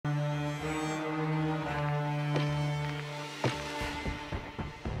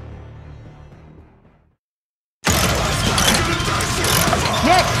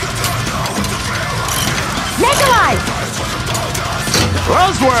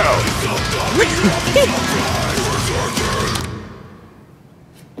out!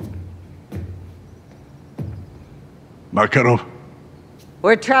 Makarov?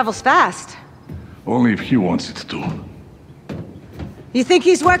 Word travels fast. Only if he wants it to. You think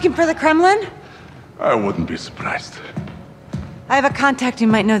he's working for the Kremlin? I wouldn't be surprised. I have a contact who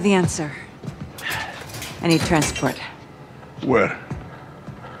might know the answer. I need transport. Where?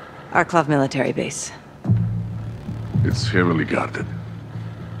 Arklov military base. It's heavily guarded.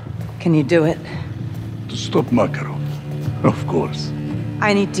 Can you do it? To stop Makarov? Of course.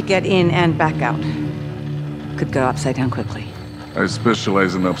 I need to get in and back out. Could go upside down quickly. I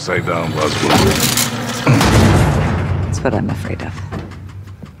specialize in upside down, Laswell. That's what I'm afraid of.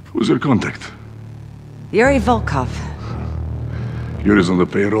 Who's your contact? Yuri Volkov. Yuri's on the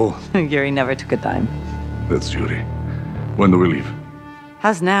payroll? Yuri never took a dime. That's Yuri. When do we leave?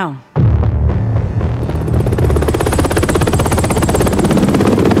 How's now?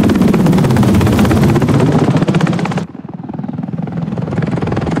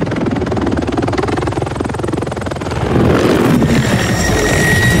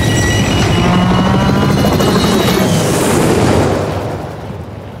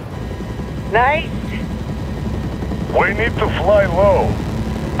 Nice. We need to fly low.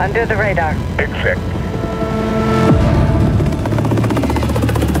 Under the radar. Exact.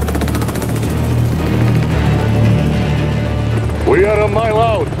 We are a mile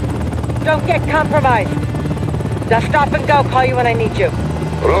out. Don't get compromised. Now stop and go. Call you when I need you.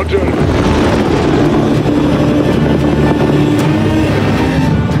 Roger.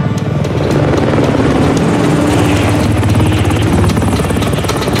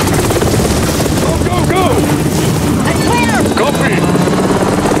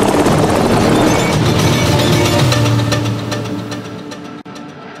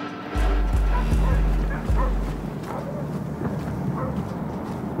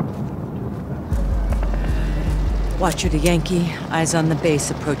 Watcher to Yankee. Eyes on the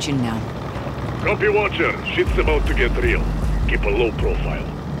base. Approaching now. Copy, Watcher. Shit's about to get real. Keep a low profile.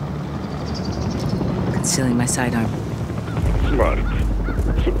 Concealing my sidearm. Smart.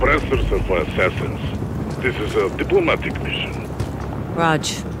 Suppressors are for assassins. This is a diplomatic mission.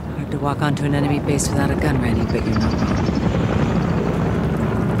 Raj. Hard to walk onto an enemy base without a gun ready, but you're not wrong.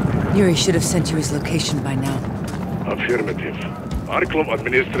 Yuri should have sent you his location by now. Affirmative. Arklov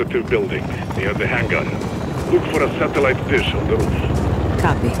Administrative Building, near the hangar. Look for a satellite dish on the roof.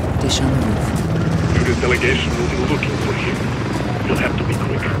 Copy. Dish on the roof. Yuri's delegation will be looking for him. You'll have to be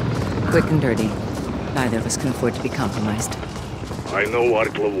quick. Quick and dirty. Neither of us can afford to be compromised. I know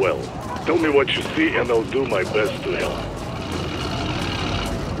Arklov well. Tell me what you see and I'll do my best to help.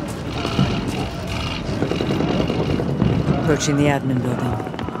 Approaching the admin building.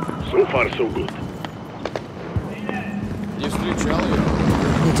 So far, so good.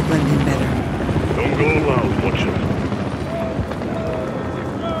 Need to blend in better. Don't go loud, Watcher.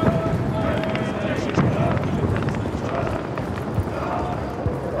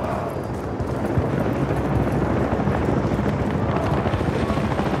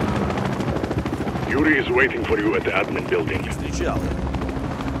 Yuri is waiting for you at the admin building.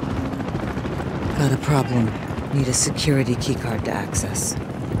 Got a problem. Need a security keycard to access.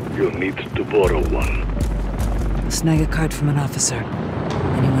 You'll need to borrow one. Snag a card from an officer.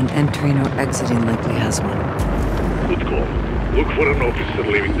 Anyone entering or exiting likely has one. Good call. Look for an officer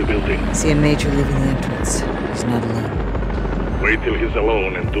leaving the building. See a major leaving the entrance. He's not alone. Wait till he's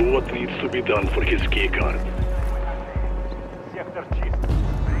alone and do what needs to be done for his keycard.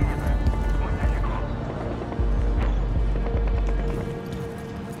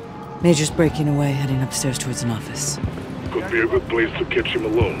 Major's breaking away, heading upstairs towards an office. Could be a good place to catch him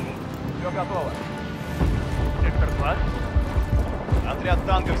alone.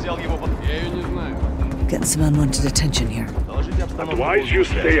 Getting some unwanted attention here. Advise you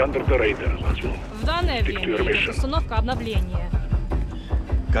stay under the radar, Laswell. В данное Stick to your время идет mission. установка обновления.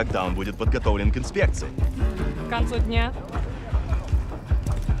 Когда он будет подготовлен к инспекции? К концу дня.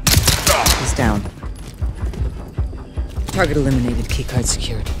 He's down. Target eliminated, keycard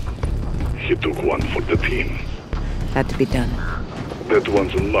secured. He took one for the team. Had to be done. That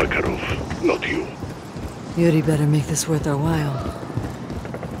one's on Makarov, not you. Yuri better make this worth our while.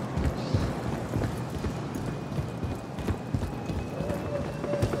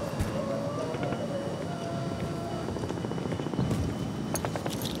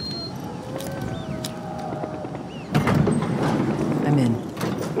 I'm in.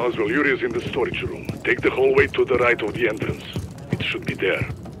 Laswell, Yuri is in the storage room. Take the hallway to the right of the entrance. It should be there.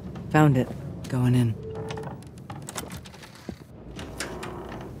 Found it. Going in.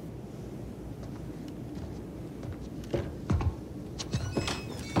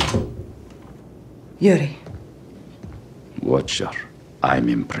 Yuri. Watcher, I'm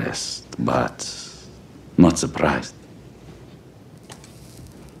impressed, but not surprised.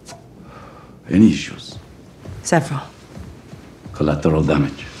 Any issues? Several. Collateral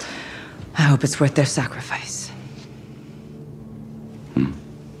damage? I hope it's worth their sacrifice.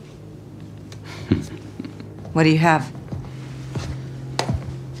 What do you have?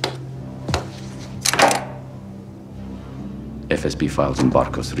 FSB files in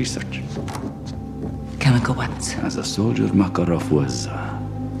Barkov's research. Chemical weapons. As a soldier, Makarov was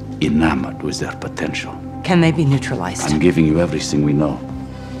enamored with their potential. Can they be neutralized? I'm giving you everything we know.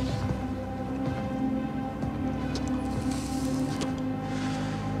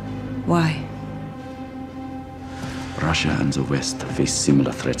 Why? Russia and the West face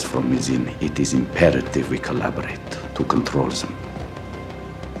similar threats from within. It is imperative we collaborate to control them.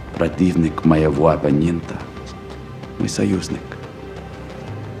 Противник моего оппонента — мой союзник.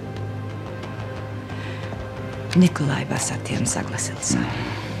 Nikolai бы с этим согласился.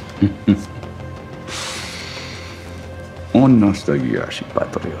 Он настоящий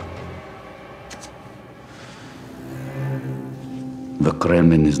патриот. The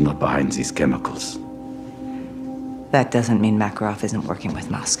Kremlin is not behind these chemicals. That doesn't mean Makarov isn't working with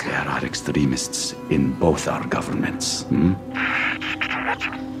Moscow. There are extremists in both our governments.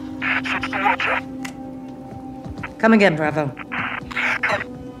 Come again, Bravo.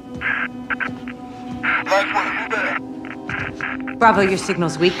 Bravo, your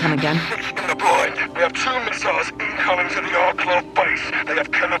signal's weak. Come again. In the blind, we have 2 missiles incoming to the Arklov base. They have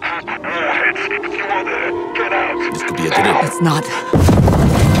chemical warheads. If you are there, get out. This could be a drill. It's not.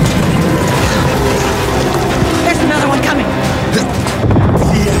 There's another one coming.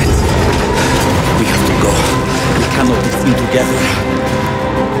 We have to go. We cannot be seen together.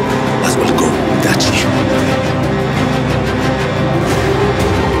 As well go, Dachi.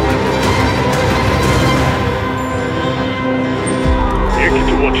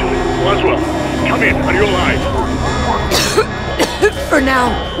 To watch it. Laswell, come in. Are you alive? For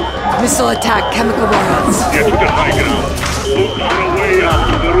now, missile attack, chemical warheads. Get to the high ground. Look for a way up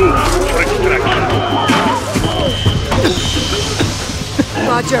to the roof for extraction.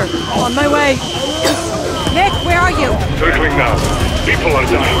 Roger, on my way. Nick, where are you? Circling now. People are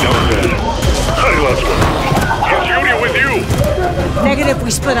dying down there. Hurry, Laswell. Is Yuri with you? Negative,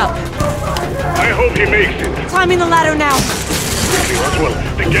 we split up. I hope he makes it. Climbing the ladder now. Quickly, Laswell.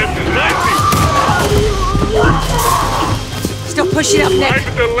 The gas is rising. Still pushing up, Nick.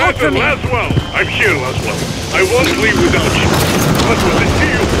 Climb the Hold ladder, for me. Laswell. I'm here, Laswell. I won't leave without you. Laswell, I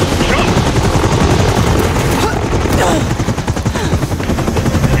see you. Jump!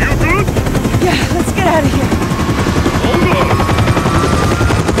 You good? Yeah, let's get out of here. Hold on.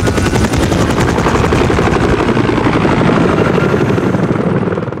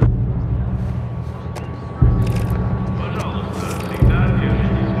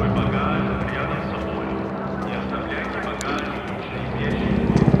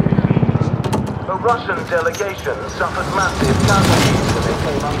 Russian delegation suffered massive casualties when they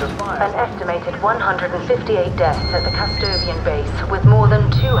came under fire. An estimated 158 deaths at the Kastovian base, with more than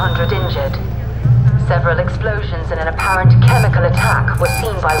 200 injured. Several explosions and an apparent chemical attack were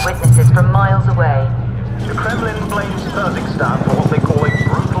seen by witnesses from miles away. The Kremlin blames Kazakhstan for what they call a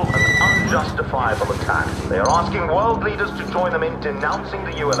brutal and unjustifiable attack. They are asking world leaders to join them in denouncing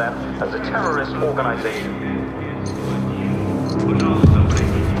the ULF as a terrorist organization.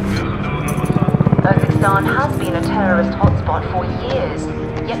 Kazakhstan has been a terrorist hotspot for years,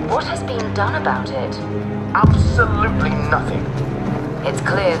 yet what has been done about it? Absolutely nothing. It's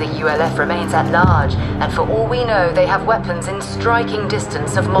clear the ULF remains at large, and for all we know, they have weapons in striking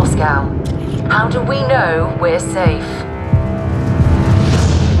distance of Moscow. How do we know we're safe?